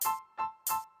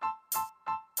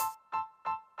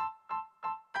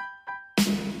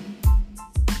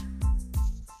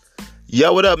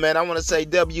Yo, what up, man? I want to say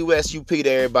WSUP to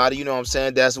everybody. You know what I'm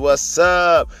saying? That's what's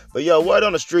up. But yo, word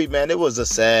on the street, man, it was a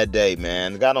sad day,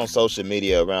 man. Got on social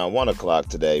media around 1 o'clock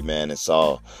today, man, and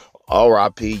saw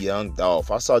R.I.P. Young Dolph.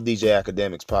 I saw DJ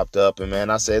Academics popped up, and man,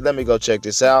 I said, let me go check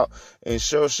this out. And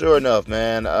sure enough,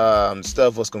 man,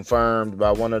 stuff was confirmed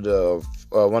by one of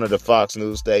the Fox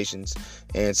News stations,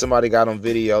 and somebody got on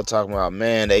video talking about,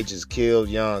 man, they just killed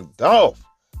Young Dolph.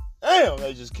 Damn,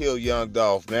 they just killed Young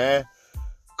Dolph, man.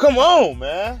 Come on,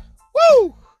 man.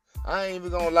 Woo! I ain't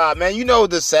even gonna lie, man. You know what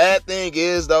the sad thing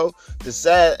is, though? The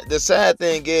sad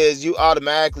thing is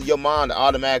your mind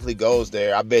automatically goes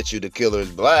there. I bet you the killer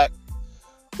is black.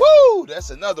 Woo!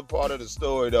 That's another part of the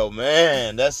story, though,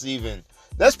 man. That's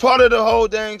part of the whole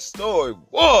dang story.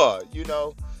 Whoa, you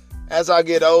know. As I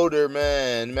get older,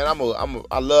 man,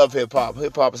 I love hip hop.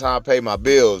 Hip hop is how I pay my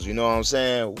bills. You know what I'm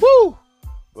saying? Woo!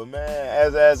 But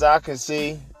man, as I can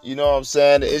see, you know what I'm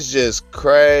saying, it's just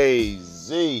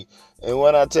crazy. And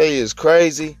when I tell you it's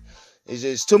crazy, it's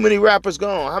just too many rappers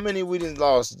gone. How many we done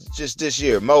lost just this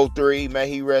year? Mo3, may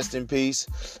he rest in peace.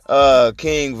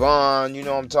 King Von, you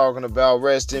know what I'm talking about,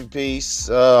 rest in peace.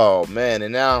 Oh man,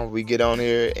 and now we get on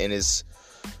here and it's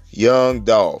Young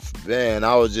Dolph. Man,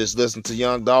 I was just listening to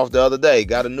Young Dolph the other day.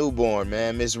 Got a newborn,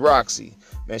 man, Miss Roxy.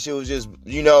 Man, she was just,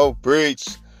 preach.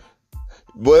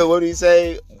 Boy, what did he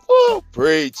say? Woo,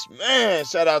 preach. Man,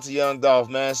 shout out to Young Dolph,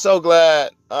 man. So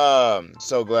glad.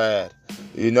 So glad.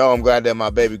 I'm glad that my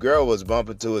baby girl was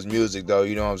bumping to his music, though.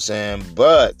 You know what I'm saying?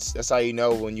 But that's how you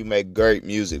know when you make great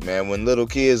music, man. When little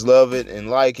kids love it and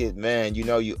like it, man,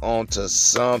 you on to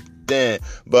something.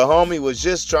 But homie was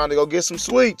just trying to go get some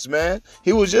sweets, man.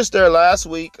 He was just there last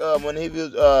week when he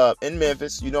was in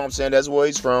Memphis. You know what I'm saying? That's where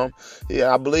he's from.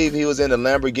 Yeah, I believe he was in a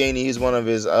Lamborghini. He's one of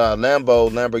his camo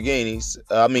Lamborghinis.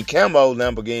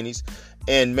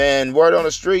 And man, word on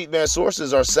the street, man,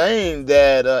 sources are saying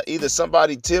that either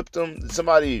somebody tipped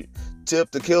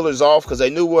the killers off because they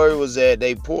knew where he was at.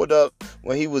 They pulled up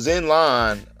when he was in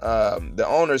line. The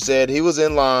owner said he was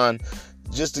in line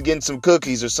just to get some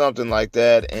cookies or something like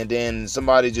that, and then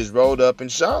somebody just rolled up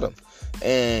and shot him.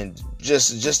 And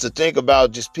just to think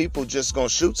about just people just gonna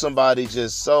shoot somebody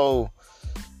just so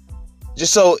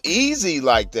easy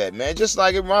like that, man. Just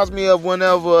like it reminds me of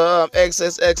whenever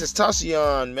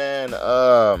XXXTentacion, man,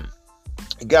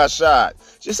 got shot.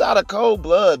 Just out of cold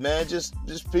blood, man. Just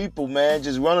people, man,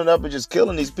 just running up and just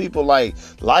killing these people like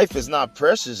life is not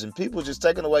precious, and people just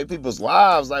taking away people's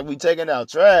lives like we taking out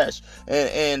trash.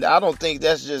 And I don't think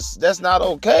that's not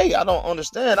okay. I don't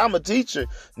understand. I'm a teacher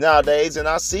nowadays, and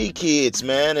I see kids,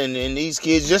 man, and these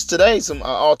kids, just today, some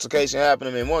altercation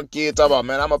happening, and one kid talk about,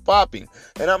 man, I'm a popping.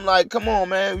 And I'm like, come on,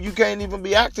 man, you can't even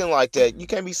be acting like that. You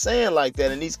can't be saying like that.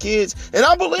 And these kids, and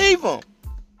I believe them.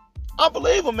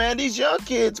 Man. These young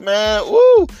kids, man.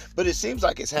 Woo! But it seems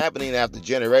like it's happening after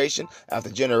generation after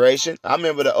generation. I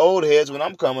remember the old heads when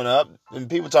I'm coming up, and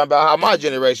people talking about how my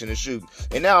generation is shooting.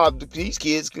 And now these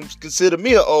kids can consider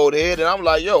me an old head, and I'm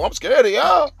like, yo, I'm scared of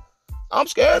y'all.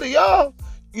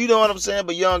 You know what I'm saying?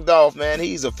 But Young Dolph, man,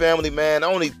 he's a family man.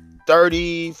 Only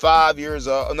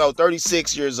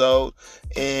 36 years old.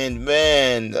 And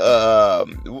man,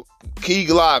 Key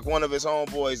Glock, one of his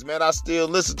homeboys, man, I still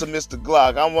listen to Mr.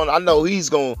 Glock. I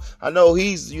know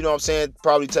he's, you know what I'm saying,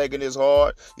 probably taking this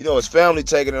hard. His family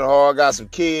taking it hard. Got some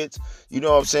kids, you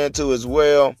know what I'm saying, too, as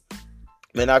well.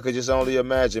 Man, I could just only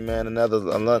imagine, man,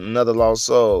 another lost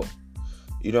soul.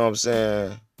 You know what I'm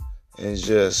saying? It's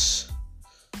just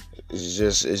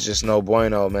no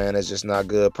bueno, man. It's just not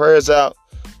good. Prayers out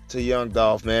to Young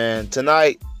Dolph, man.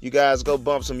 Tonight, you guys go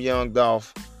bump some Young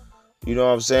Dolph. You know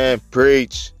what I'm saying?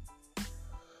 Preach.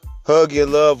 Hug your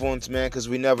loved ones, man, because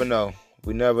we never know.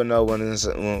 We never know when it's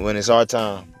our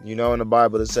time. In the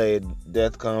Bible it say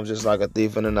death comes just like a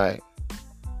thief in the night.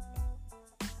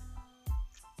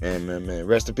 Man.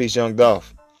 Rest in peace, Young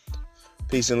Dolph.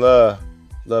 Peace and love.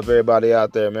 Love everybody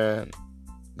out there, man.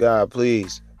 God,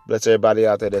 please bless everybody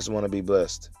out there that's want to be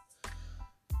blessed.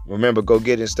 Remember, go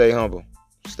get it and stay humble.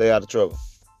 Stay out of trouble.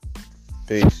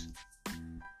 Peace.